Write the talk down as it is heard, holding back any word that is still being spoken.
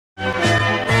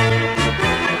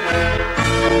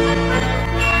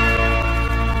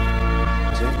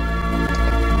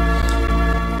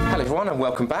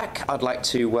welcome back. I'd like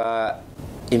to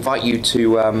invite you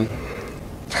to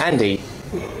Andy.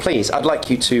 Please, I'd like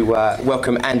you to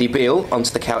welcome Andy Beale onto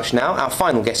the couch now, our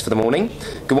final guest for the morning.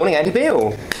 Good morning, Andy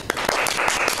Beale.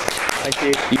 Thank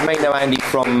you. You may know Andy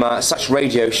from such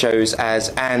radio shows as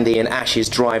Andy and Ash's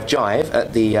Drive Jive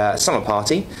at the summer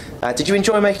party. Did you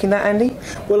enjoy making that, Andy?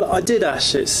 Well, I did,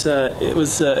 Ash. It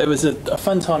was a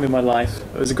fun time in my life.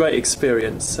 It was a great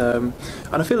experience, and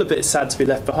I feel a bit sad to be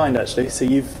left behind, actually. So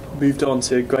you've moved on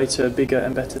to greater, bigger,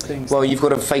 and better things. Well, you've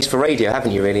got a face for radio,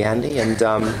 haven't you, really, Andy? And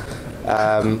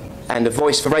a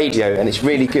voice for radio, and it's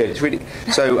really good. It's really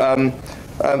so.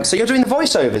 So you're doing the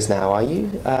voiceovers now, are you,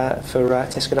 for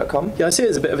Tesco.com? Yeah, I see it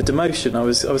as a bit of a demotion. I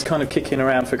was kind of kicking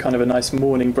around for kind of a nice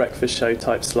morning breakfast show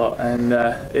type slot, and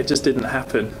it just didn't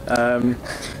happen.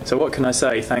 So what can I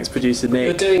say? Thanks, producer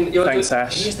Nick. Thanks,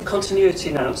 Ash. He's the continuity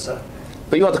announcer.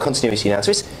 But you are the continuity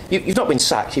announcer. You've not been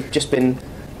sacked. You've just been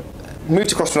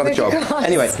moved across to another job.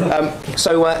 Anyway,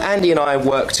 so Andy and I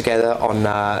work together on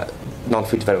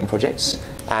non-food development projects,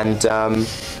 and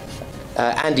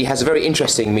Andy has a very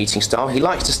interesting meeting style. He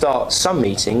likes to start some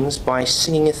meetings by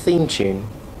singing a theme tune.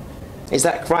 Is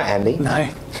that right, Andy? No.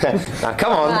 Now,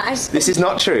 come on. This is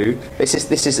not true. This is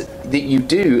that you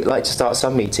do like to start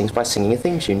some meetings by singing a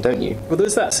theme tune, don't you? Well,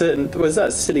 was that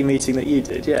silly meeting that you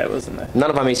did? Yeah, wasn't there? None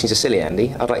of our meetings are silly,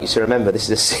 Andy. I'd like you to remember this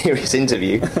is a serious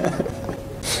interview.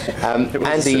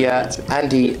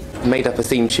 Andy made up a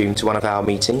theme tune to one of our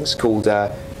meetings called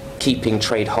 "Keeping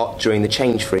Trade Hot During the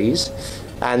Change Freeze."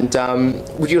 And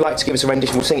would you like to give us a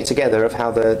rendition? We'll sing it together of how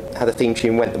the theme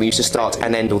tune went that we used to start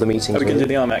and end all the meetings. Are we going to do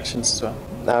the arm actions as well?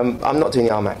 I'm not doing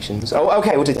the arm actions. Oh,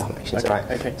 okay, we'll do the arm actions. Okay,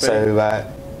 right. Okay. So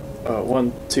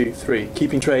 1, 2, 3.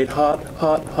 Keeping trade hot,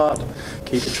 hot, hot.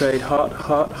 Keeping trade hot,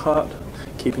 hot, hot.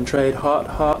 Keeping trade hot,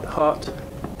 hot, hot.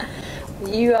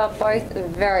 You are both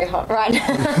very hot right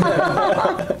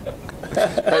now.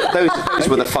 those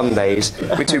were the fun days.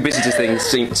 We're too busy to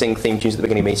sing theme tunes at the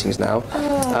beginning of meetings now.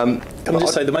 Can I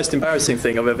just say the most embarrassing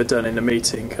thing I've ever done in a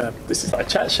meeting? This is like a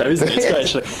chat show, isn't it?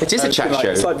 It is a chat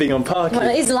show. It's like being on parking. Well,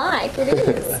 it is like, it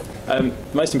is. The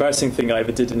most embarrassing thing I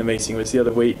ever did in a meeting was the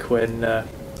other week when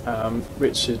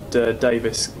Richard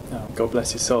Davis, oh, God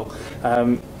bless his soul,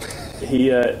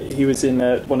 he was in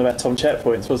one of our Tom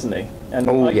checkpoints, wasn't he? And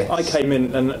I came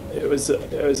in, and it was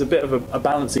a bit of a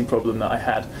balancing problem that I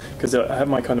had, because I had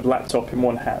my kind of laptop in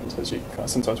one hand, as you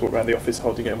sometimes walk around the office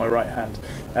holding it in my right hand,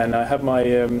 and I had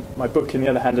my my book in the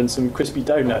other hand and some crispy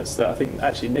donuts that I think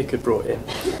actually Nick had brought in,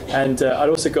 and I'd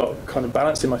also got kind of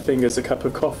balanced in my fingers a cup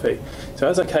of coffee. So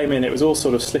as I came in, it was all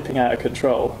sort of slipping out of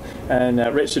control, and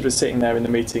Richard was sitting there in the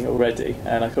meeting already,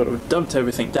 and I thought it would dumped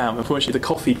everything down. Unfortunately, the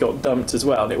coffee got dumped as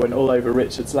well, and it went all over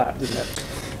Richard's lap, didn't it?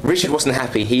 Richard wasn't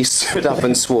happy. He stood up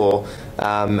and swore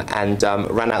and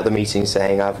ran out of the meeting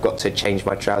saying, "I've got to change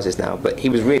my trousers now." But he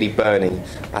was really burning.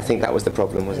 I think that was the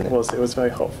problem, wasn't it? It was very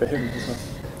hot for him as well.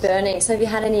 Burning. So have you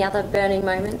had any other burning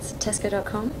moments at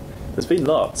Tesco.com? There's been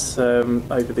lots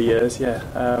over the years. Yeah,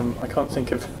 I can't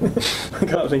think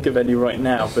of any right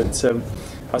now. But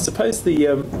I suppose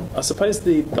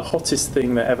the hottest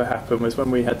thing that ever happened was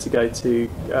when we had to go to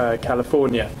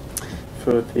California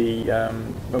for the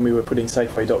when we were putting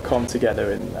Safeway.com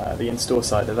together in the in-store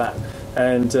side of that,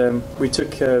 and we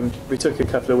took a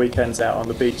couple of weekends out on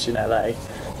the beach in LA,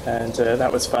 and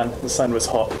that was fun. The sun was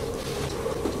hot.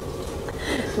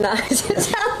 No, it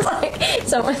sounds like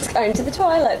someone's going to the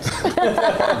toilet.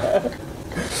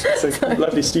 It's a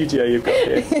lovely studio you've got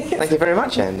here. Thank you very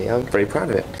much, Andy. I'm very proud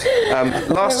of it.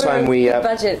 Last time we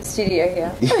budget studio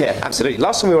here. Yeah, absolutely.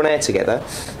 Last time we were on air together,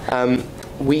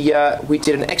 we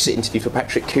did an exit interview for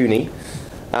Patrick Cooney,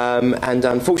 and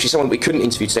unfortunately, someone that we couldn't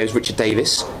interview today was Richard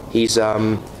Davis. He's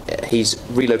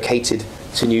relocated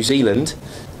to New Zealand.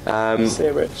 See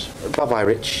you, Rich. Bye-bye,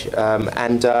 Rich.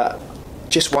 And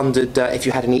just wondered if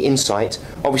you had any insight.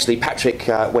 Obviously, Patrick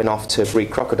went off to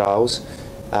breed crocodiles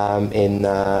in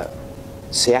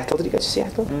Seattle. Did he go to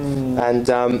Seattle? And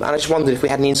I just wondered if we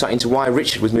had any insight into why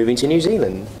Richard was moving to New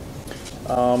Zealand.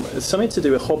 It's something to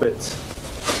do with hobbits.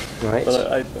 Right.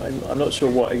 But I'm not sure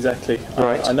what exactly.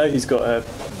 Right. I know he's got a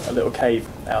little cave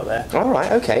out there. All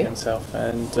right. Okay. Himself,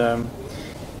 and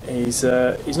he's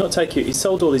not taking. He's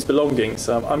sold all his belongings.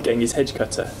 I'm getting his hedge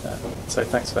cutter. So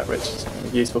thanks for that, Rich. It's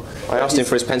useful. I asked him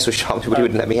for his pencil sharpener, but he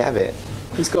wouldn't let me have it.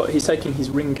 He's taking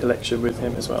his ring collection with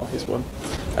him as well. His one,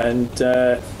 and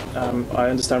I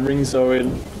understand rings are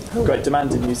in great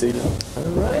demand in New Zealand. Oh,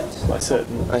 right. By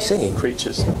certain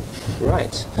creatures.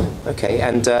 Right. Okay.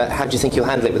 And how do you think you'll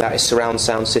handle it without his surround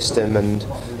sound system and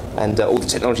all the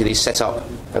technology that he's set up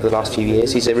over the last few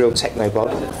years? He's a real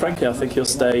technobot. Frankly, I think he'll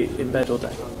stay in bed all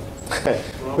day.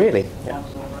 Really? Yeah.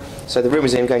 So the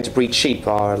rumours of him going to breed sheep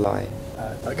are a lie.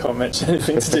 I can't mention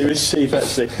anything to do with sheep,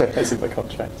 actually. That's in my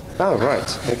contract. Oh,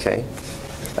 right, okay.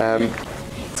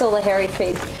 It's all the hairy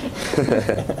feet.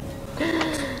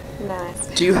 Nice.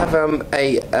 Do you have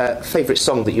a favourite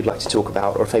song that you'd like to talk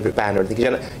about, or a favourite band or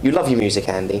anything? You love your music,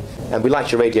 Andy, and we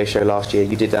liked your radio show last year.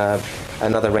 You did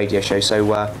another radio show,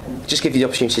 so just give you the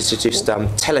opportunity to just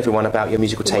tell everyone about your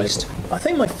musical taste. I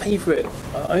think my favourite,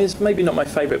 it's maybe not my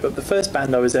favourite, but the first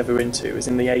band I was ever into was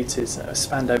in the 80s,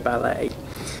 Spandau Ballet.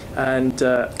 And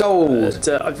Gold.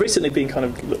 I've recently been kind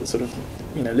of sort of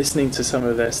listening to some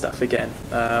of their stuff again.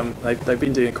 They've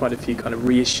been doing quite a few kind of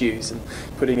reissues and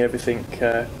putting everything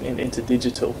into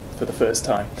digital for the first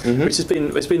time, which has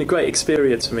been a great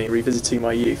experience for me, revisiting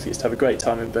my youth. I used to have a great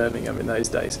time in Birmingham in those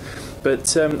days.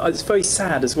 But it's very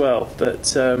sad as well that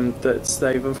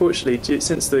they've unfortunately,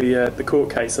 since the court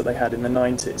case that they had in the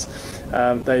 90s,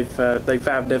 they've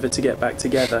vowed never to get back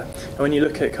together. And when you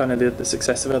look at kind of the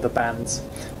success of other bands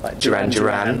like Duran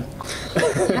Duran,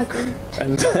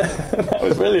 and that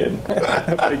was brilliant,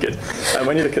 very good. And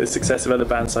when you look at the success of other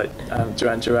bands like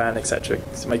Duran Duran, etc.,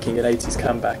 making an 80s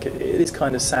comeback, it is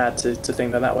kind of sad to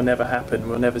think that will never happen.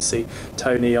 We'll never see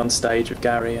Tony on stage with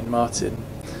Gary and Martin,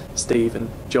 Steve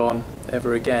and John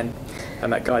ever again.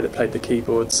 And that guy that played the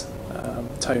keyboards,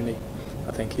 Tony,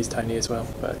 I think he's Tony as well.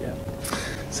 But yeah,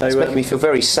 so it's making me feel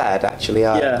very sad, actually.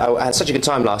 I had such a good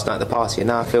time last night at the party, and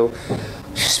now I feel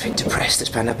just a bit depressed that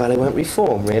Spandau Ballet won't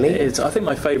reform, really. It is. I think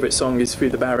my favourite song is Through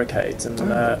the Barricades, and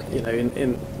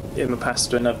in the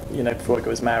past, when before I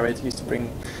was married, I used to bring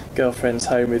girlfriends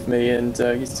home with me, and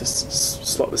used to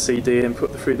slot the CD in,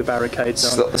 put the Through the Barricades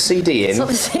on. Slot the CD in? Slot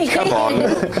the CD Come on.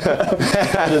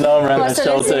 Had an arm around her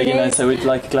shoulder, so we'd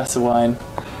like a glass of wine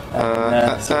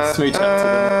and sort of smooch up to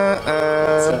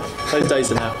them. So those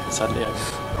days are now sadly over.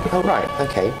 Oh, right,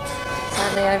 okay.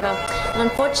 Sadly over. And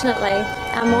unfortunately,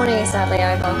 our morning is sadly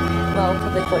over. Well,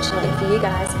 probably fortunately for you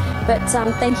guys. But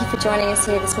thank you for joining us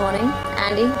here this morning.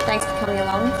 Andy, thanks for coming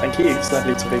along. Thank you, it's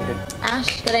lovely to be here.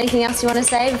 Ash, got anything else you want to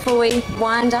say before we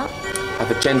wind up?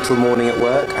 Have a gentle morning at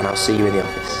work, and I'll see you in the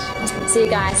office. See you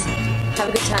guys. Have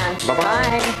a good time.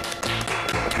 Bye-bye. Bye.